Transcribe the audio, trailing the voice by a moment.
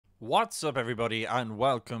What's up, everybody, and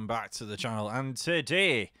welcome back to the channel. And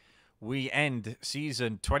today we end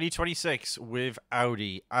season 2026 with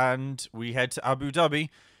Audi, and we head to Abu Dhabi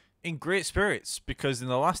in great spirits because in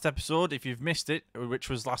the last episode, if you've missed it, which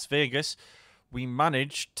was Las Vegas, we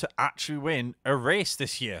managed to actually win a race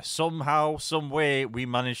this year. Somehow, some way, we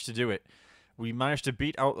managed to do it. We managed to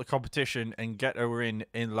beat out the competition and get a win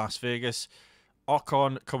in Las Vegas.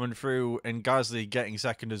 Ocon coming through and Gasly getting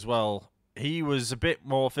second as well. He was a bit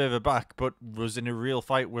more further back, but was in a real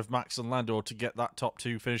fight with Max and Lando to get that top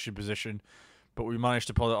two finishing position. But we managed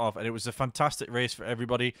to pull it off, and it was a fantastic race for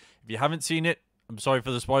everybody. If you haven't seen it, I'm sorry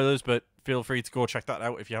for the spoilers, but feel free to go check that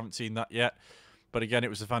out if you haven't seen that yet. But again, it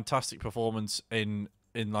was a fantastic performance in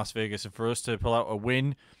Las Vegas, and for us to pull out a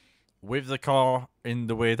win with the car in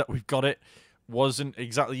the way that we've got it wasn't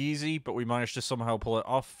exactly easy, but we managed to somehow pull it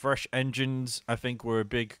off. Fresh engines, I think, were a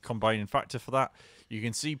big combining factor for that. You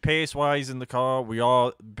can see pace-wise in the car, we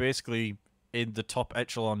are basically in the top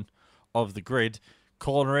echelon of the grid.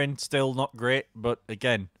 Cornering, still not great, but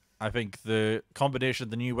again, I think the combination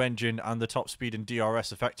of the new engine and the top speed and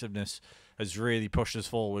DRS effectiveness has really pushed us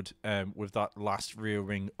forward with that last rear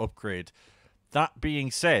wing upgrade. That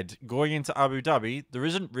being said, going into Abu Dhabi, there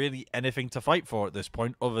isn't really anything to fight for at this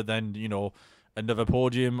point other than, you know, another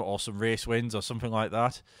podium or some race wins or something like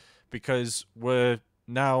that, because we're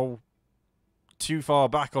now too far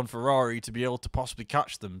back on Ferrari to be able to possibly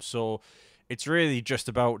catch them. So it's really just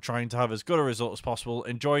about trying to have as good a result as possible,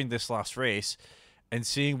 enjoying this last race, and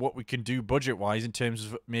seeing what we can do budget-wise in terms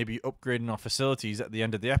of maybe upgrading our facilities at the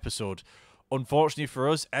end of the episode. Unfortunately for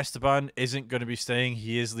us, Esteban isn't going to be staying.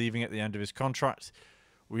 He is leaving at the end of his contract.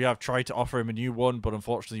 We have tried to offer him a new one, but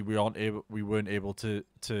unfortunately we weren't able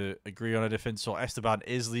to agree on anything. So Esteban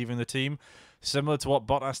is leaving the team, similar to what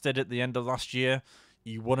Bottas did at the end of last year.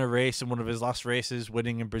 He won a race in one of his last races,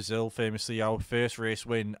 winning in Brazil, famously our first race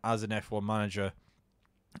win as an F1 manager.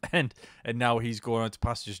 And now he's going on to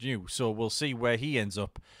pastures new. So we'll see where he ends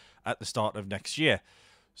up at the start of next year.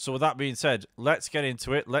 So with that being said, let's get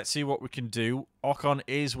into it. Let's see what we can do. Ocon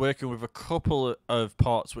is working with a couple of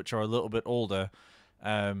parts which are a little bit older.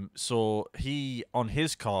 So he, on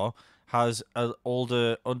his car, has an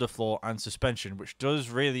older underfloor and suspension, which does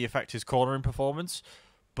really affect his cornering performance.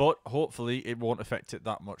 But hopefully it won't affect it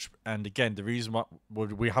that much. And again, the reason why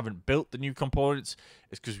we haven't built the new components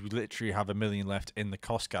is because we literally have $1 million left in the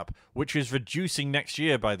cost cap, which is reducing next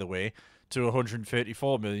year, by the way, to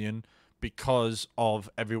 134 million because of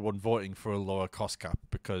everyone voting for a lower cost cap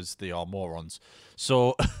because they are morons.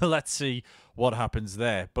 So let's see what happens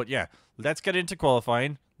there. But yeah, let's get into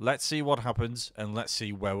qualifying. Let's see what happens, and let's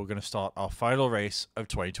see where we're going to start our final race of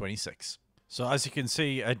 2026. So as you can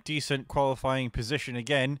see, a decent qualifying position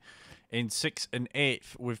again in 6th and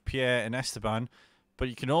 8th with Pierre and Esteban. But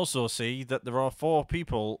you can also see that there are 4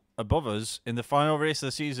 people above us in the final race of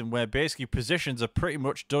the season where basically positions are pretty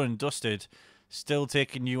much done and dusted, still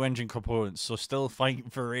taking new engine components, so still fighting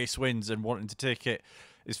for race wins and wanting to take it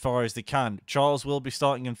as far as they can. Charles will be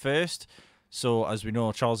starting in first, so as we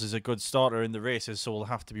know, Charles is a good starter in the races, so we'll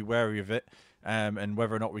have to be wary of it and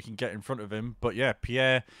whether or not we can get in front of him. But yeah,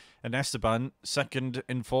 Pierre and Esteban, 2nd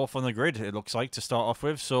and 4th on the grid, it looks like, to start off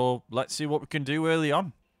with. So let's see what we can do early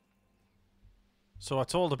on. So I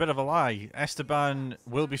told a bit of a lie. Esteban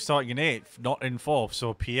will be starting in 8th, not in 4th.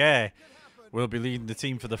 So Pierre will be leading the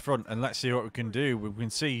team for the front. And let's see what we can do. We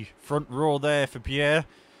can see front row there for Pierre.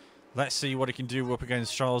 Let's see what he can do up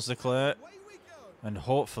against Charles Leclerc. And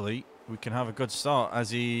hopefully we can have a good start,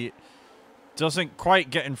 as he doesn't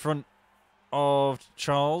quite get in front of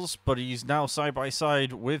Charles, but he's now side by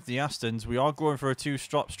side with the Astons. We are going for a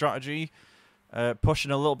 2-stop strategy,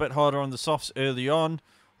 pushing a little bit harder on the softs early on,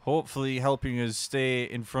 hopefully helping us stay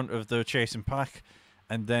in front of the chasing pack,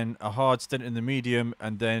 and then a hard stint in the medium,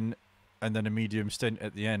 and then a medium stint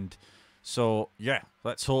at the end. So yeah,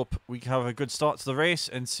 let's hope we can have a good start to the race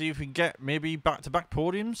and see if we can get maybe back-to-back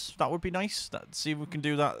podiums. That would be nice. See if we can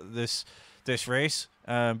do that this race.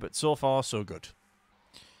 But so far, so good.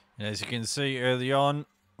 As you can see early on,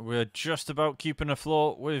 we're just about keeping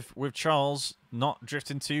afloat with Charles, not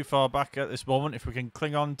drifting too far back at this moment. If we can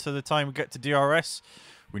cling on to the time we get to DRS,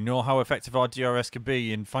 we know how effective our DRS can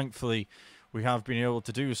be, and thankfully we have been able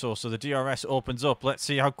to do so. So the DRS opens up. Let's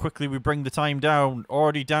see how quickly we bring the time down.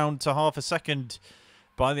 Already down to half a second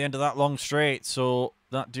by the end of that long straight. So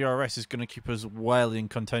that DRS is going to keep us well in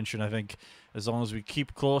contention, I think. As long as we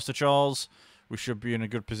keep close to Charles, we should be in a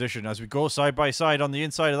good position as we go side by side on the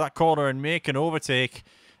inside of that corner and make an overtake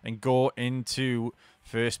and go into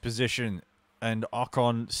first position. And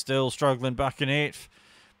Ocon still struggling back in 8th,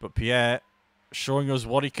 but Pierre showing us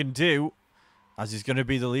what he can do, as he's going to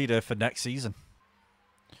be the leader for next season.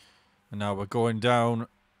 And now we're going down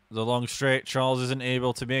the long straight. Charles isn't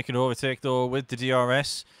able to make an overtake though with the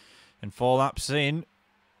DRS. And 4 laps in,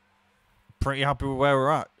 pretty happy with where we're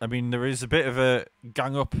at. I mean, there is a bit of a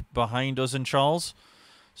gang up behind us and Charles.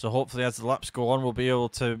 So hopefully as the laps go on, we'll be able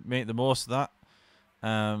to make the most of that.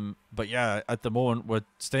 But yeah, at the moment, we're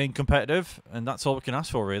staying competitive, and that's all we can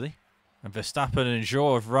ask for, really. And Verstappen and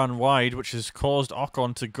Zhou have run wide, which has caused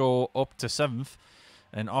Ocon to go up to 7th.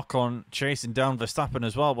 And Ocon chasing down Verstappen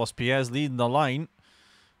as well, whilst Pierre's leading the line.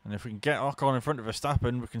 And if we can get Ocon in front of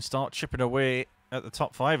Verstappen, we can start chipping away at the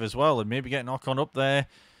top 5 as well, and maybe getting Ocon up there,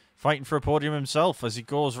 fighting for a podium himself as he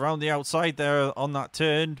goes around the outside there on that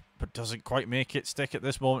turn, but doesn't quite make it stick at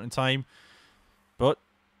this moment in time. But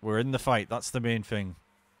we're in the fight. That's the main thing.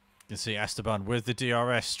 You can see Esteban with the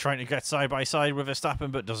DRS trying to get side by side with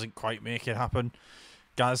Verstappen, but doesn't quite make it happen.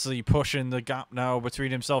 Gasly pushing the gap now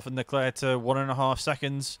between himself and Leclerc to 1.5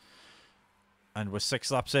 seconds. And we're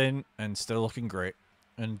 6 laps in and still looking great.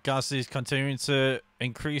 And Gasly's continuing to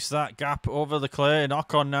increase that gap over Leclerc, and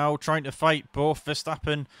Ocon now trying to fight both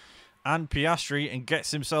Verstappen and Piastri and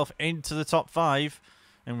gets himself into the top 5,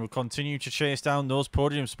 and will continue to chase down those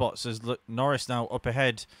podium spots as Norris now up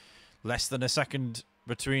ahead, less than a second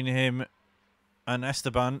between him and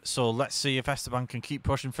Esteban. So let's see if Esteban can keep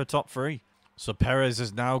pushing for top 3. So Perez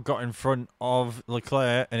has now got in front of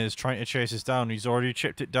Leclerc and is trying to chase us down. He's already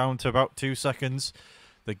chipped it down to about 2 seconds.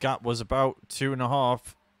 The gap was about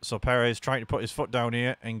 2.5, so Perez trying to put his foot down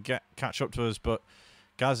here and catch up to us. But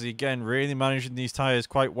Gasly again really managing these tyres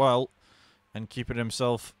quite well and keeping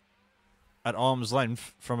himself at arm's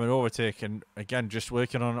length from an overtake. And again, just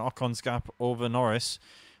working on Ocon's gap over Norris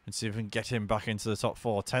and see if we can get him back into the top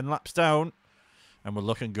 4. 10 laps down, and we're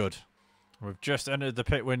looking good. We've just entered the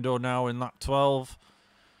pit window now in lap 12.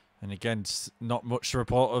 And again, not much to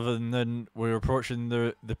report other than we're approaching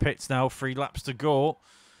the pits now. 3 laps to go.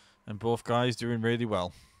 And both guys doing really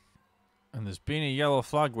well. And there's been a yellow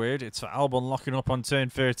flag waved. It's for Albon locking up on turn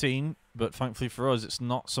 13. But thankfully for us, it's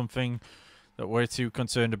not something that we're too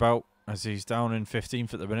concerned about, as he's down in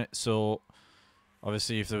 15th at the minute. So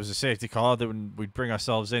obviously if there was a safety car, then we'd bring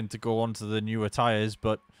ourselves in to go onto the newer tyres.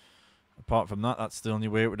 But apart from that, that's the only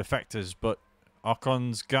way it would affect us. But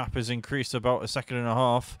Ocon's gap has increased about 1.5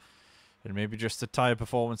 seconds. And maybe just the tyre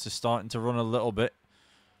performance is starting to run a little bit.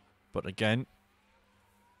 But again,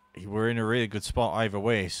 we're in a really good spot either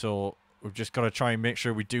way. So we've just got to try and make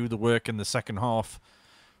sure we do the work in the second half.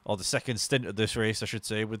 Or the second stint of this race, I should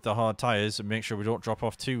say, with the hard tyres. And make sure we don't drop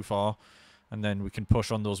off too far. And then we can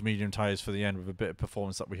push on those medium tyres for the end with a bit of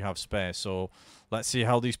performance that we have spare. So let's see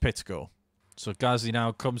how these pits go. So Gasly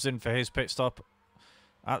now comes in for his pit stop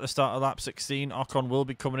at the start of lap 16. Ocon will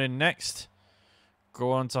be coming in next.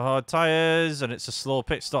 Go on to hard tyres, and it's a slow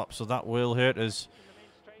pit stop, so that will hurt us.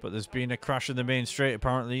 But there's been a crash in the main straight,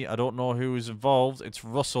 apparently. I don't know who is involved. It's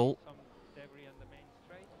Russell.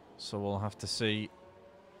 So we'll have to see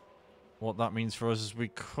what that means for us as we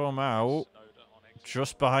come out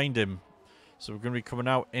just behind him. So we're going to be coming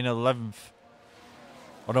out in 11th.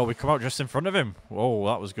 Oh no, we come out just in front of him. Whoa,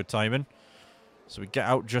 that was good timing. So we get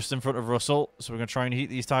out just in front of Russell. So we're going to try and heat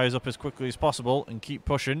these tyres up as quickly as possible and keep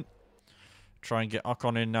pushing. Try and get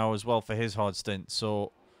Ocon in now as well for his hard stint.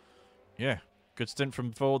 So, yeah, good stint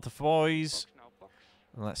from both the boys.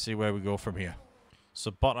 And let's see where we go from here.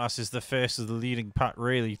 So Bottas is the first of the leading pack,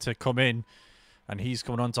 really, to come in. And he's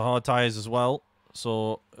coming on to hard tyres as well.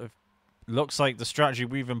 So, it looks like the strategy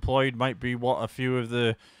we've employed might be what a few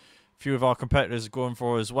of our competitors are going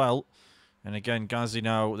for as well. And again, Gasly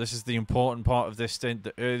now, this is the important part of this stint.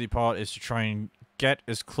 The early part is to try and get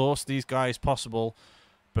as close to these guys as possible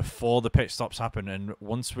before the pit stops happen. And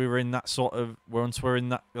once we're in that sort of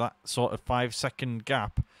 5 second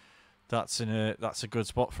gap, that's a good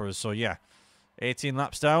spot for us. So yeah, 18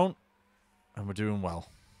 laps down, and we're doing well.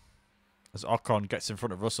 As Ocon gets in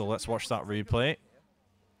front of Russell, let's watch that replay.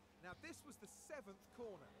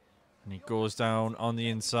 And he goes down on the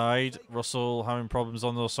inside. Russell having problems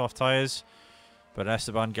on those soft tyres, but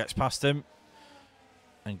Esteban gets past him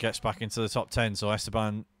and gets back into the top 10. So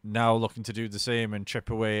Esteban now looking to do the same and chip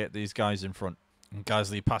away at these guys in front. And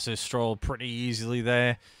Gasly passes Stroll pretty easily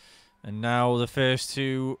there. And now the first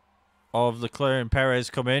two of Leclerc and Perez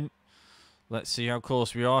come in. Let's see how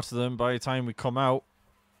close we are to them by the time we come out.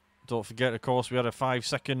 Don't forget, of course, we had a 5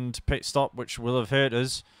 second pit stop, which will have hurt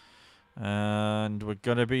us. And we're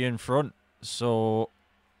going to be in front. So,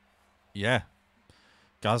 yeah.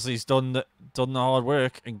 Gasly's done the hard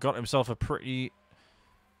work and got himself a pretty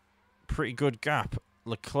good gap.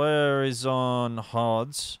 Leclerc is on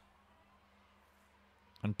hards.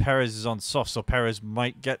 And Perez is on soft. So Perez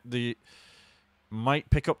might pick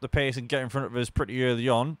up the pace and get in front of us pretty early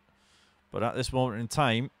on. But at this moment in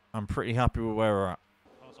time, I'm pretty happy with where we're at.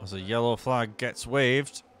 As a yellow flag gets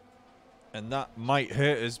waved, and that might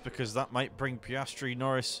hurt us because that might bring Piastri,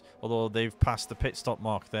 Norris, although they've passed the pit stop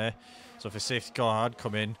mark there. So if a safety car had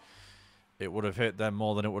come in, it would have hurt them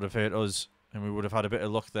more than it would have hurt us, and we would have had a bit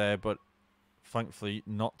of luck there, but thankfully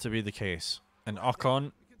not to be the case. And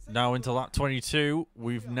Ocon, now into lap 22,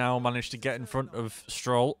 we've now managed to get in front of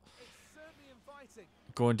Stroll,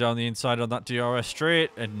 going down the inside on that DRS straight,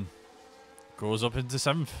 and goes up into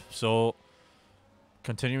 7th. So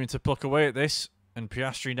continuing to pluck away at this, and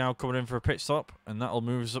Piastri now coming in for a pit stop, and that'll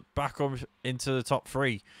move us back up into the top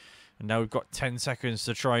 3. And now we've got 10 seconds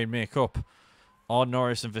to try and make up on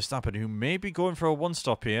Norris and Verstappen, who may be going for a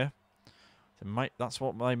 1-stop here. That's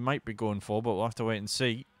what I might be going for, but we'll have to wait and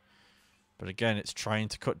see. But again, it's trying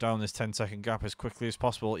to cut down this 10-second gap as quickly as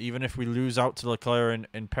possible. Even if we lose out to Leclerc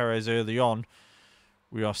and Perez early on,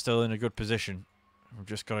 we are still in a good position. We've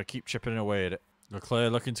just got to keep chipping away at it.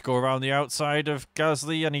 Leclerc looking to go around the outside of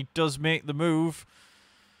Gasly, and he does make the move.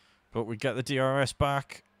 But we get the DRS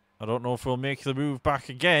back. I don't know if we'll make the move back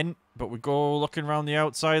again, but we go looking around the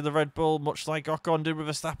outside of the Red Bull, much like Ocon did with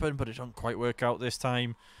Verstappen, but it don't quite work out this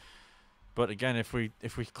time. But again, if we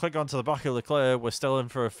click onto the back of Leclerc, we're still in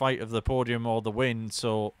for a fight of the podium or the win.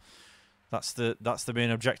 So that's the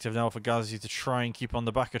main objective now for Gasly, to try and keep on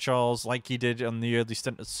the back of Charles like he did on the early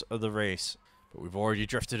stint of the race. But we've already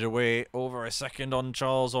drifted away over a second on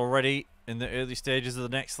Charles already in the early stages of the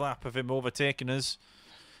next lap of him overtaking us.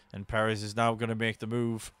 And Perez is now going to make the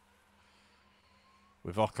move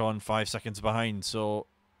with Ocon 5 seconds behind. So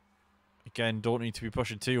again, don't need to be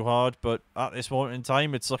pushing too hard, but at this moment in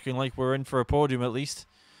time, it's looking like we're in for a podium at least.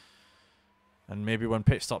 And maybe when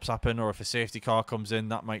pit stops happen, or if a safety car comes in,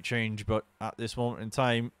 that might change. But at this moment in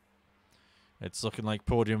time, it's looking like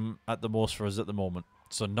podium at the most for us at the moment.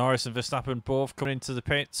 So Norris and Verstappen both coming into the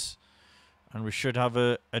pits, and we should have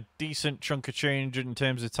a decent chunk of change in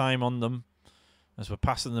terms of time on them. As we're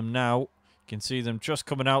passing them now, you can see them just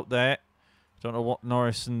coming out there. Don't know what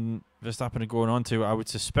Norris and Verstappen are going on to. I would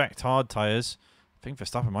suspect hard tyres. I think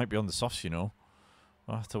Verstappen might be on the softs, you know.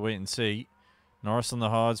 We'll have to wait and see. Norris on the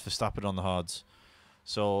hards, Verstappen on the hards.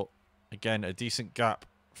 So, again, a decent gap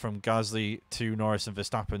from Gasly to Norris and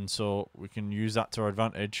Verstappen, so we can use that to our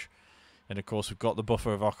advantage. And, of course, we've got the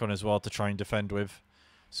buffer of Ocon as well to try and defend with.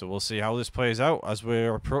 So we'll see how this plays out as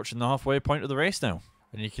we're approaching the halfway point of the race now.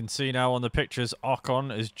 And you can see now on the pictures,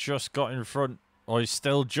 Ocon has just got in front, or he's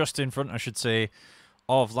still just in front, I should say,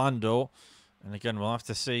 of Lando. And again, we'll have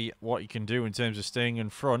to see what he can do in terms of staying in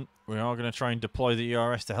front. We are going to try and deploy the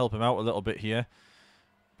ERS to help him out a little bit here.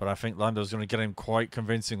 But I think Lando's going to get him quite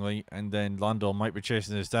convincingly. And then Lando might be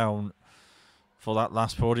chasing us down for that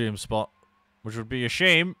last podium spot, which would be a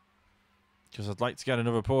shame, because I'd like to get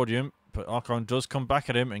another podium. But Ocon does come back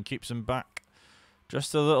at him and keeps him back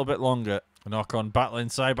just a little bit longer. And Ocon battling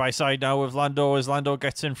side by side now with Lando as Lando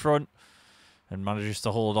gets in front and manages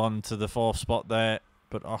to hold on to the 4th spot there.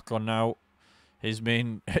 But Ocon now, his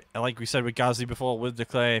main, like we said with Gasly before, with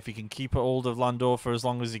Leclerc, if he can keep a hold of Lando for as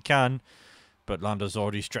long as he can. But Lando's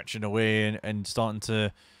already stretching away and starting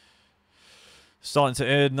to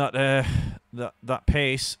earn that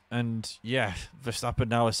pace. And yeah, Verstappen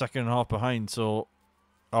now a second and a half behind, so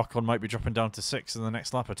Ocon might be dropping down to 6 in the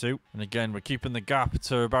next lap or 2. And again, we're keeping the gap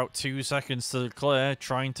to about 2 seconds to Leclerc,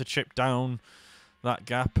 trying to chip down that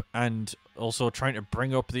gap and also trying to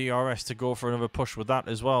bring up the ERS to go for another push with that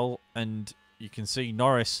as well. And you can see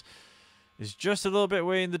Norris is just a little bit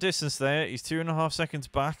away in the distance there. He's 2.5 seconds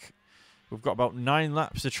back. We've got about 9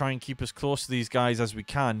 laps to try and keep as close to these guys as we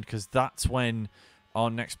can, because that's when our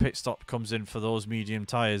next pit stop comes in for those medium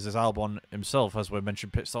tyres, as Albon himself, as we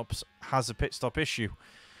mentioned, pit stops, has a pit stop issue.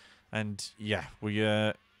 And yeah, we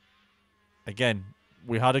again,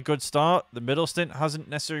 we had a good start. The middle stint hasn't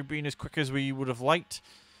necessarily been as quick as we would have liked,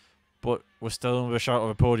 but we're still in a shout of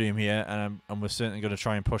a podium here, and we're certainly going to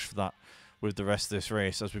try and push for that with the rest of this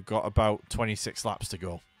race, as we've got about 26 laps to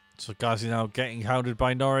go. So Gasly now getting hounded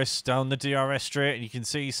by Norris down the DRS straight, and you can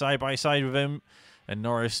see side by side with him, and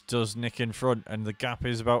Norris does nick in front, and the gap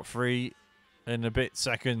is about 3 and a bit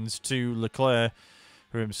seconds to Leclerc,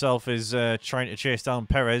 who himself is trying to chase down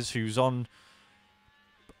Perez, who's on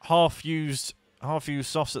half-used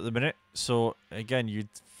softs at the minute. So again, you'd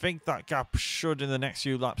think that gap should in the next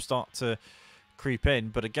few laps start to creep in,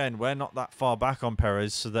 but again, we're not that far back on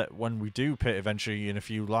Perez, so that when we do pit eventually in a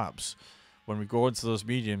few laps, when we go into those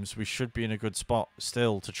mediums, we should be in a good spot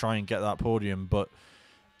still to try and get that podium. But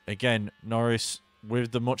again, Norris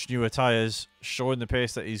with the much newer tyres showing the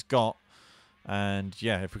pace that he's got, and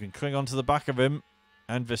yeah, if we can cling onto the back of him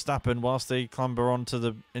and Verstappen whilst they clamber into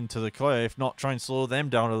the Leclerc, if not try and slow them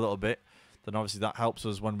down a little bit, then obviously that helps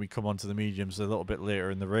us when we come onto the mediums a little bit later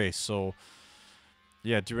in the race. So,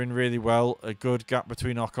 yeah, doing really well. A good gap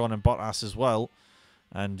between Ocon and Bottas as well.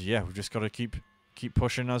 And, yeah, we've just got to keep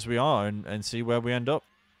pushing as we are and see where we end up.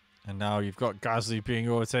 And now you've got Gasly being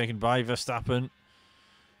overtaken by Verstappen.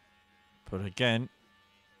 But, again,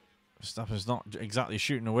 Verstappen's not exactly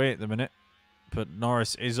shooting away at the minute. But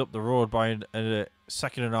Norris is up the road by a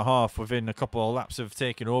second and a half within a couple of laps of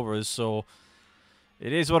taking over us. So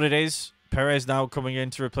it is what it is. Perez now coming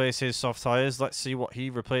in to replace his soft tyres. Let's see what he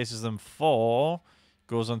replaces them for.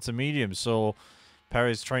 Goes on to medium. So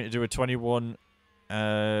Perez trying to do a 21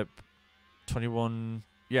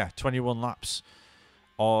 laps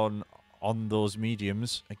on those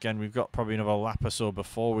mediums. Again, we've got probably another lap or so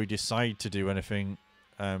before we decide to do anything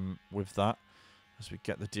with that. As we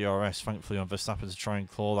get the DRS, thankfully, on Verstappen to try and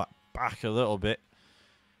claw that back a little bit.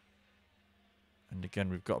 And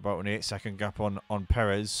again, we've got about an 8-second gap on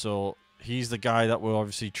Perez. So he's the guy that we're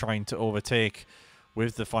obviously trying to overtake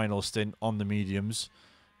with the final stint on the mediums.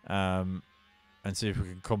 And see if we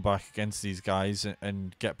can come back against these guys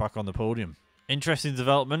and get back on the podium. Interesting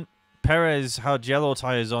development. Perez had yellow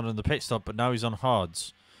tyres on in the pit stop, but now he's on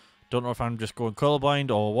hards. Don't know if I'm just going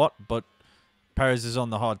colourblind or what, but Perez is on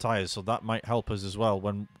the hard tyres, so that might help us as well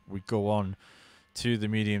when we go on to the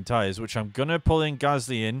medium tyres, which I'm going to pull in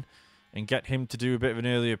Gasly in and get him to do a bit of an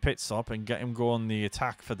earlier pit stop and get him go on the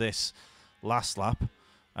attack for this last lap.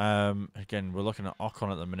 Again, we're looking at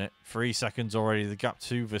Ocon at the minute. 3 seconds already, the gap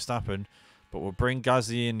to Verstappen. But we'll bring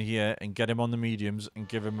Gasly in here and get him on the mediums and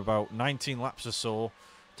give him about 19 laps or so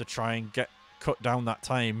to try and cut down that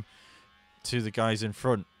time to the guys in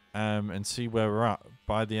front and see where we're at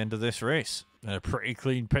by the end of this race. A pretty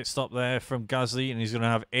clean pit stop there from Gasly, and he's going to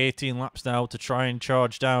have 18 laps now to try and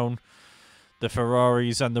charge down the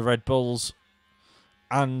Ferraris and the Red Bulls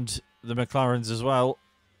and the McLarens as well,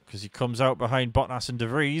 because he comes out behind Bottas and De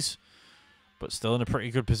Vries, but still in a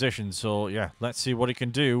pretty good position. So, yeah, let's see what he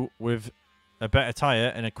can do with a better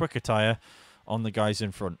tyre and a quicker tyre on the guys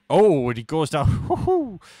in front. Oh, and he goes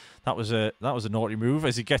down. That was a naughty move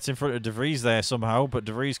as he gets in front of De Vries there somehow, but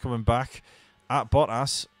De Vries coming back at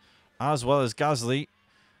Bottas as well as Gasly.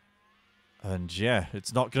 And yeah,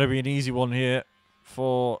 it's not going to be an easy one here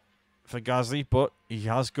for Gasly, but he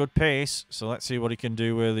has good pace, so let's see what he can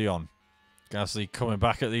do early on. Gasly coming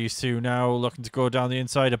back at these two now, looking to go down the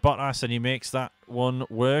inside of Bottas, and he makes that one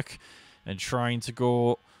work and trying to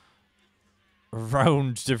go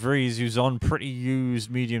around De Vries, who's on pretty used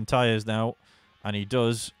medium tyres now, and he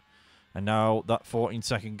does. And now that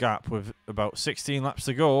 14-second gap with about 16 laps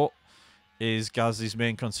to go is Gasly's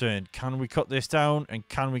main concern. Can we cut this down, and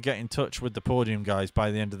can we get in touch with the podium guys by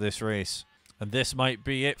the end of this race? And this might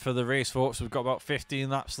be it for the race, folks. We've got about 15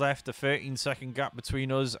 laps left, a 13-second gap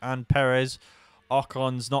between us and Perez.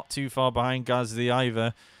 Ocon's not too far behind Gasly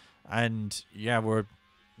either. And yeah, we're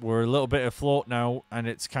a little bit afloat now, and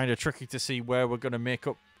it's kind of tricky to see where we're going to make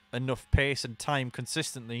up enough pace and time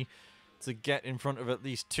consistently to get in front of at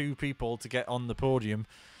least two people to get on the podium.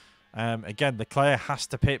 Again, Leclerc has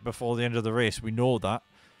to pit before the end of the race. We know that.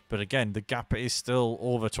 But again, the gap is still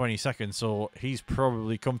over 20 seconds, so he's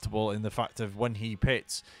probably comfortable in the fact of when he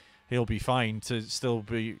pits, he'll be fine to still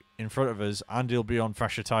be in front of us, and he'll be on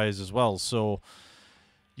fresher tyres as well. So,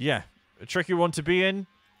 yeah, a tricky one to be in.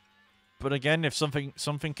 But again, if something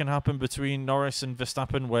can happen between Norris and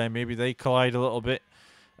Verstappen where maybe they collide a little bit,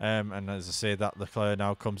 and as I say, that Leclerc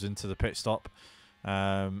now comes into the pit stop,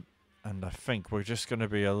 and I think we're just going to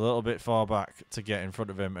be a little bit far back to get in front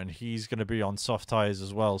of him, and he's going to be on soft tyres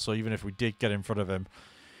as well. So even if we did get in front of him,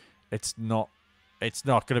 it's not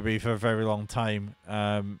going to be for a very long time.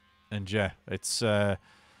 And yeah, it's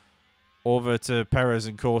over to Perez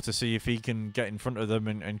and Co to see if he can get in front of them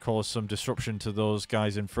and cause some disruption to those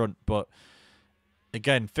guys in front. But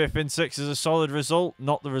again, 5th and 6th is a solid result.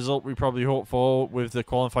 Not the result we probably hoped for with the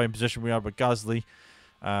qualifying position we had with Gasly.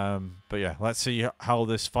 But yeah, let's see how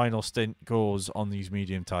this final stint goes on these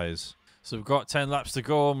medium tyres. So we've got 10 laps to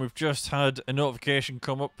go, and we've just had a notification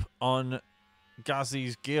come up on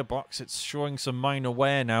Gasly's gearbox. It's showing some minor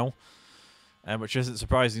wear now, which isn't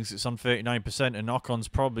surprising since it's on 39%, and Ocon's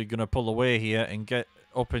probably going to pull away here and get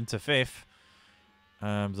up into 5th.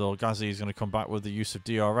 Though Gasly is going to come back with the use of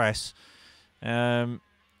DRS. And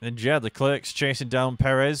yeah, Leclerc's chasing down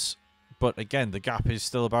Perez. But again, the gap is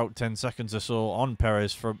still about 10 seconds or so on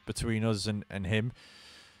Perez between us and him.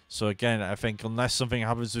 So again, I think unless something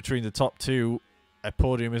happens between the top two, a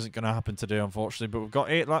podium isn't going to happen today, unfortunately. But we've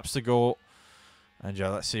got 8 laps to go. And yeah,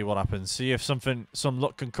 let's see what happens. See if some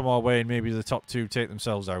luck can come our way and maybe the top two take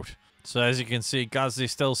themselves out. So as you can see, Gasly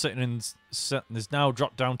still sitting in, is now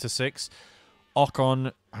dropped down to 6.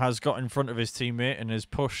 Ocon has got in front of his teammate and has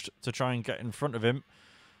pushed to try and get in front of him.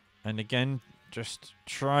 And again, just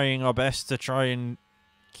trying our best to try and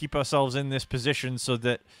keep ourselves in this position so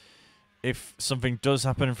that if something does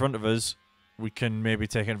happen in front of us, we can maybe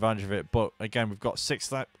take advantage of it. But again, we've got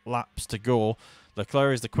 6 laps to go.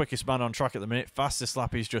 Leclerc is the quickest man on track at the minute. Fastest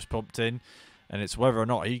lap he's just pumped in. And it's whether or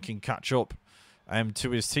not he can catch up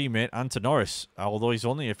to his teammate and to Norris. Although he's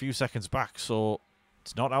only a few seconds back. So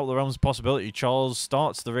it's not out of the realms of possibility. Charles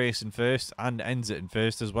starts the race in first and ends it in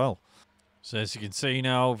first as well. So as you can see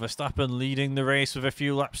now, Verstappen leading the race with a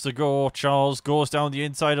few laps to go. Charles goes down the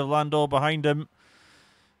inside of Lando behind him.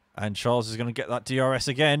 And Charles is going to get that DRS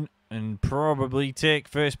again and probably take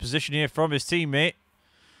first position here from his teammate.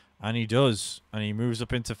 And he does. And he moves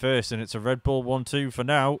up into first. And it's a Red Bull 1-2 for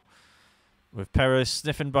now. With Perez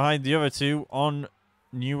sniffing behind the other two on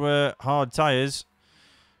newer hard tyres.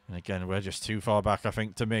 And again, we're just too far back, I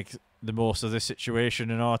think, to make the most of this situation.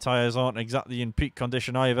 And our tyres aren't exactly in peak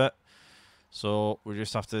condition either. So we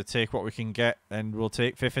just have to take what we can get, and we'll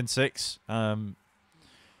take 5th and 6th,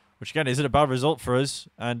 which again isn't a bad result for us.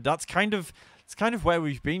 And that's kind of where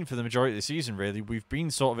we've been for the majority of the season. Really, we've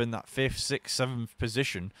been sort of in that 5th, 6th, 7th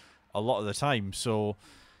position a lot of the time. So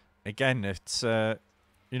again, it's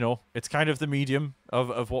you know, it's kind of the medium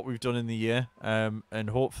of what we've done in the year, and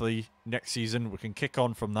hopefully next season we can kick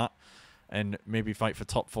on from that and maybe fight for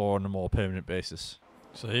top 4 on a more permanent basis.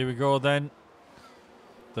 So here we go then.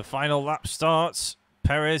 The final lap starts.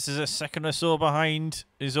 Perez is a second or so behind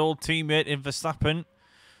his old teammate in Verstappen,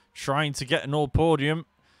 trying to get an old podium.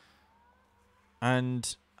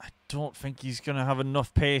 And I don't think he's going to have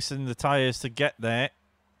enough pace in the tyres to get there.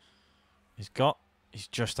 He's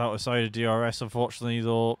just outside of DRS, unfortunately,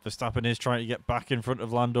 though. Verstappen is trying to get back in front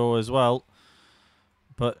of Lando as well.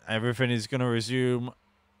 But everything is going to resume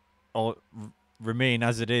or remain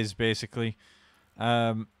as it is, basically.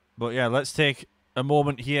 But yeah, let's take a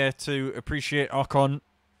moment here to appreciate Ocon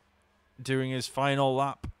doing his final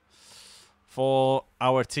lap for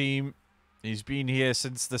our team. He's been here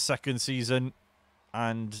since the 2nd season,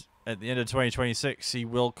 and at the end of 2026 he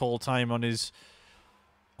will call time on his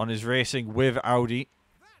racing with Audi,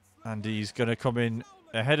 and he's going to come in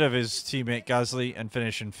ahead of his teammate Gasly and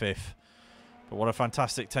finish in 5th. But what a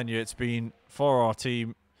fantastic tenure it's been for our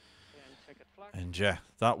team. And yeah,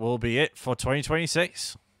 that will be it for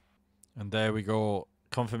 2026. And there we go.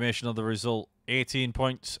 Confirmation of the result. 18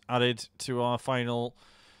 points added to our final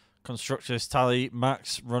Constructors tally.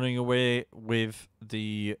 Max running away with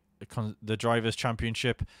the Drivers'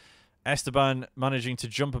 Championship. Esteban managing to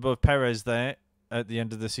jump above Perez there at the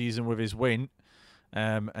end of the season with his win.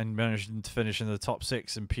 And managing to finish in the top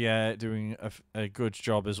 6. And Pierre doing a good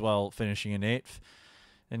job as well, finishing in 8th.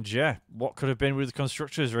 And yeah, what could have been with the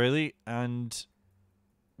Constructors, really. And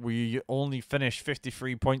we only finished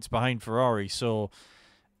 53 points behind Ferrari. So,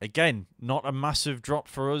 again, not a massive drop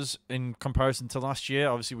for us in comparison to last year.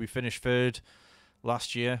 Obviously, we finished 3rd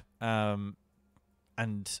last year. And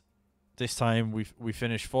this time we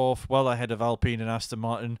finished 4th, well ahead of Alpine and Aston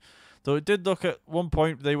Martin. Though it did look at one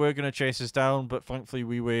point they were going to chase us down, but thankfully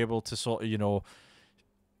we were able to sort of, you know,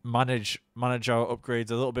 manage our upgrades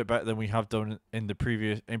a little bit better than we have done in the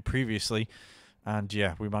previously. And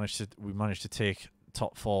yeah, we managed to take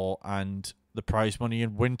top 4 and the prize money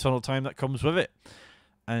and wind tunnel time that comes with it.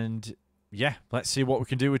 And yeah, let's see what we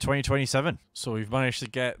can do with 2027. So we've managed to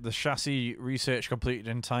get the chassis research completed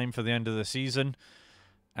in time for the end of the season.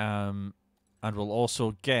 And we'll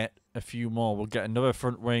also get a few more. We'll get another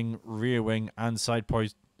front wing, rear wing, and side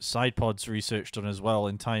pods research done as well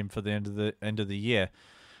in time for the end of the year.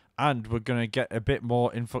 And we're going to get a bit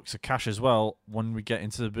more influx of cash as well when we get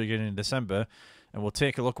into the beginning of December. And we'll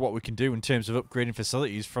take a look at what we can do in terms of upgrading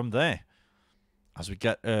facilities from there, as we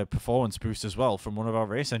get a performance boost as well from one of our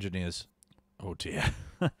race engineers. Oh dear.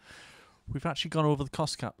 We've actually gone over the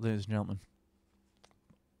cost cap, ladies and gentlemen.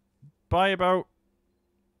 By about...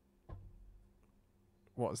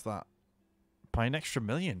 what is that? By an extra $1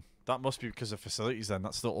 million. That must be because of facilities then.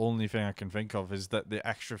 That's the only thing I can think of, is that the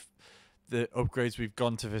upgrades we've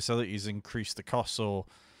gone to facilities increase the cost. So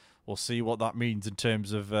we'll see what that means in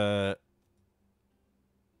terms of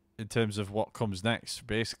what comes next,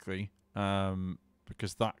 basically.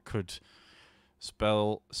 Because that could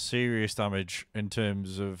spell serious damage in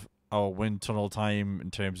terms of our wind tunnel time,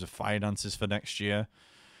 in terms of finances for next year.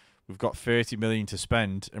 We've got 30 million to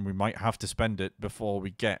spend, and we might have to spend it before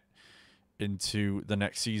we get into the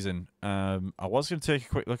next season. I was going to take a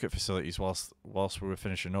quick look at facilities whilst we were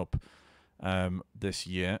finishing up this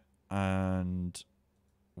year, and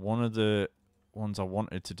one of the ones I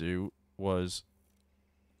wanted to do was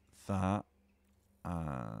that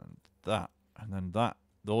and that. And then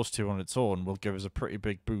those two on its own will give us a pretty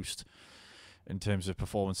big boost in terms of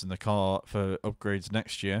performance in the car for upgrades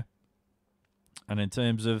next year. And in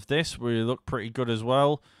terms of this, we look pretty good as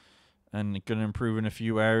well, and going to improve in a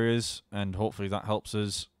few areas, and hopefully that helps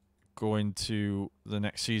us go into the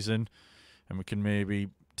next season, and we can maybe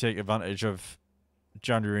take advantage of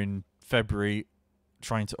January and February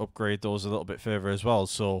trying to upgrade those a little bit further as well.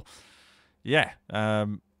 So yeah,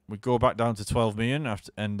 we go back down to 12 million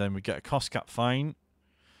and then we get a cost cap fine.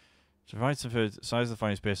 To provide some size of the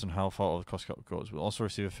fine is based on how far over the cost cap goes. We'll also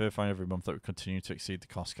receive a fair fine every month that we continue to exceed the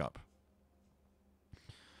cost cap.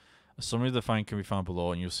 A summary of the fine can be found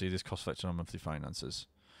below, and you'll see this cost reflected on monthly finances.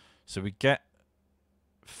 So we get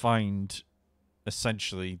fined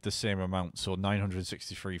essentially the same amount, so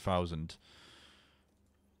 963,000.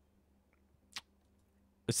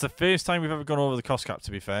 It's the first time we've ever gone over the cost cap,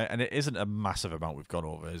 to be fair, and it isn't a massive amount we've gone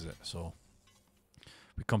over, is it? So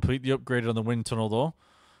we complete the upgrade on the wind tunnel though,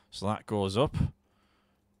 so that goes up,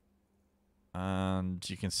 and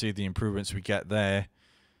you can see the improvements we get there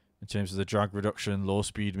in terms of the drag reduction, low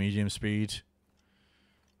speed, medium speed.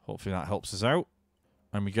 Hopefully that helps us out.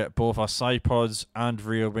 And we get both our side pods and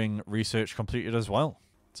rear wing research completed as well.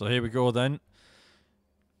 So here we go then.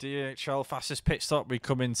 DHL fastest pit stop, we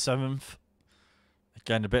come in 7th.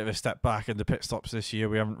 Again, a bit of a step back in the pit stops this year.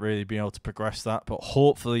 We haven't really been able to progress that, but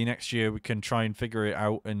hopefully next year we can try and figure it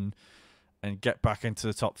out and get back into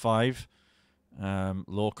the top 5.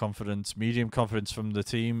 Low confidence, medium confidence from the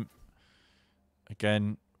team.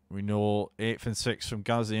 Again, we know 8th and 6th from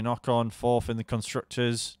Gasly and Ocon, 4th in the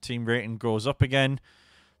constructors. Team rating goes up again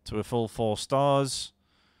to a full 4 stars.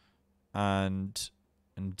 And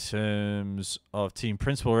in terms of team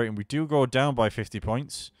principal rating, we do go down by 50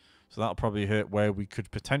 points. So that'll probably hurt where we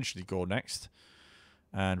could potentially go next.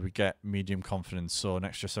 And we get medium confidence, so an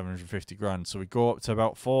extra 750 grand. So we go up to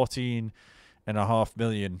about 14.5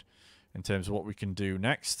 million in terms of what we can do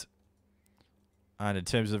next. And in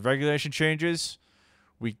terms of regulation changes,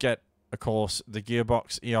 we get, of course, the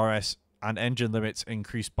gearbox, ERS, and engine limits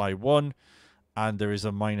increased by 1. And there is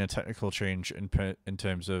a minor technical change in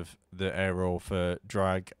terms of the aero for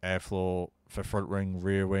drag, airflow, for front wing,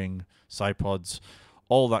 rear wing, side pods,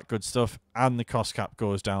 all that good stuff. And the cost cap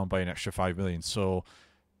goes down by an extra 5 million. So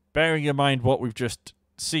bearing in mind what we've just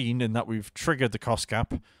seen and that we've triggered the cost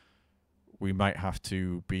cap, we might have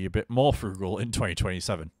to be a bit more frugal in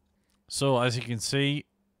 2027. So as you can see,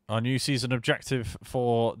 our new season objective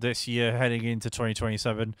for this year heading into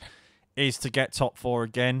 2027 is to get top 4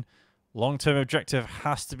 again. Long-term objective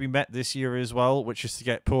has to be met this year as well, which is to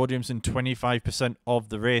get podiums in 25% of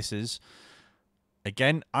the races.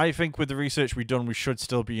 Again, I think with the research we've done, we should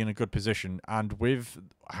still be in a good position. And with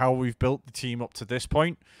how we've built the team up to this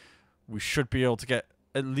point, we should be able to get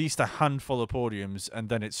at least a handful of podiums. And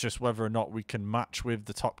then it's just whether or not we can match with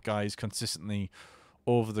the top guys consistently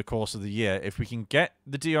over the course of the year. If we can get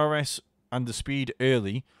the DRS and the speed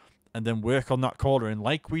early and then work on that cornering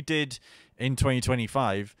like we did in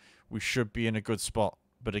 2025, we should be in a good spot.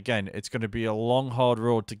 But again, it's going to be a long, hard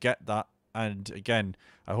road to get that. And again,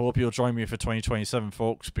 I hope you'll join me for 2027,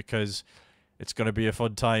 folks, because it's going to be a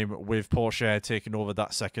fun time with Porsche taking over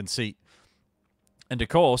that second seat. And of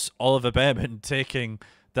course, Oliver Behrman taking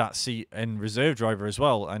that seat in reserve driver as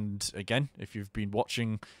well. And again, if you've been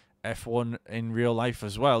watching F1 in real life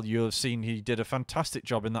as well, you'll have seen he did a fantastic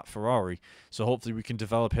job in that Ferrari. So hopefully we can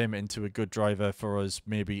develop him into a good driver for us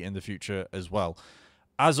maybe in the future as well.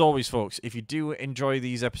 As always, folks, if you do enjoy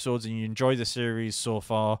these episodes and you enjoy the series so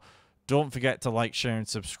far, don't forget to like, share, and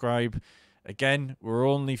subscribe. Again, we're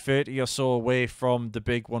only 30 or so away from the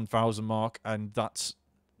big 1,000 mark, and that's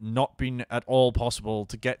not been at all possible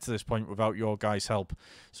to get to this point without your guys' help.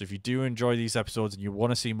 So if you do enjoy these episodes and you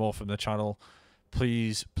want to see more from the channel,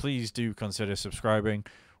 please do consider subscribing.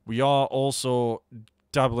 We are also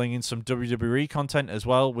dabbling in some WWE content as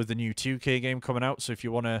well with the new 2K game coming out. So if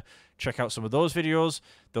you want to check out some of those videos,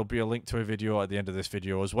 there'll be a link to a video at the end of this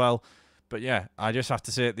video as well. But yeah, I just have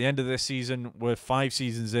to say at the end of this season, we're 5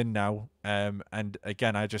 seasons in now. And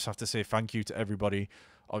again, I just have to say thank you to everybody,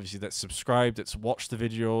 obviously, that's subscribed, that's watched the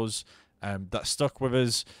videos, that stuck with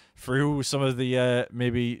us through some of the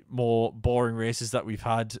maybe more boring races that we've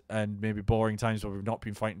had and maybe boring times where we've not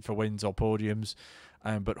been fighting for wins or podiums.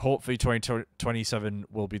 But hopefully 2027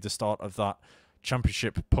 will be the start of that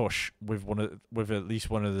championship push with at least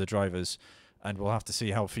one of the drivers, and we'll have to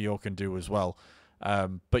see how Theo can do as well.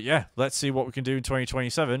 But yeah, let's see what we can do in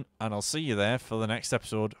 2027, and I'll see you there for the next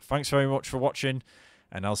episode. Thanks very much for watching,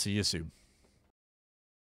 and I'll see you soon.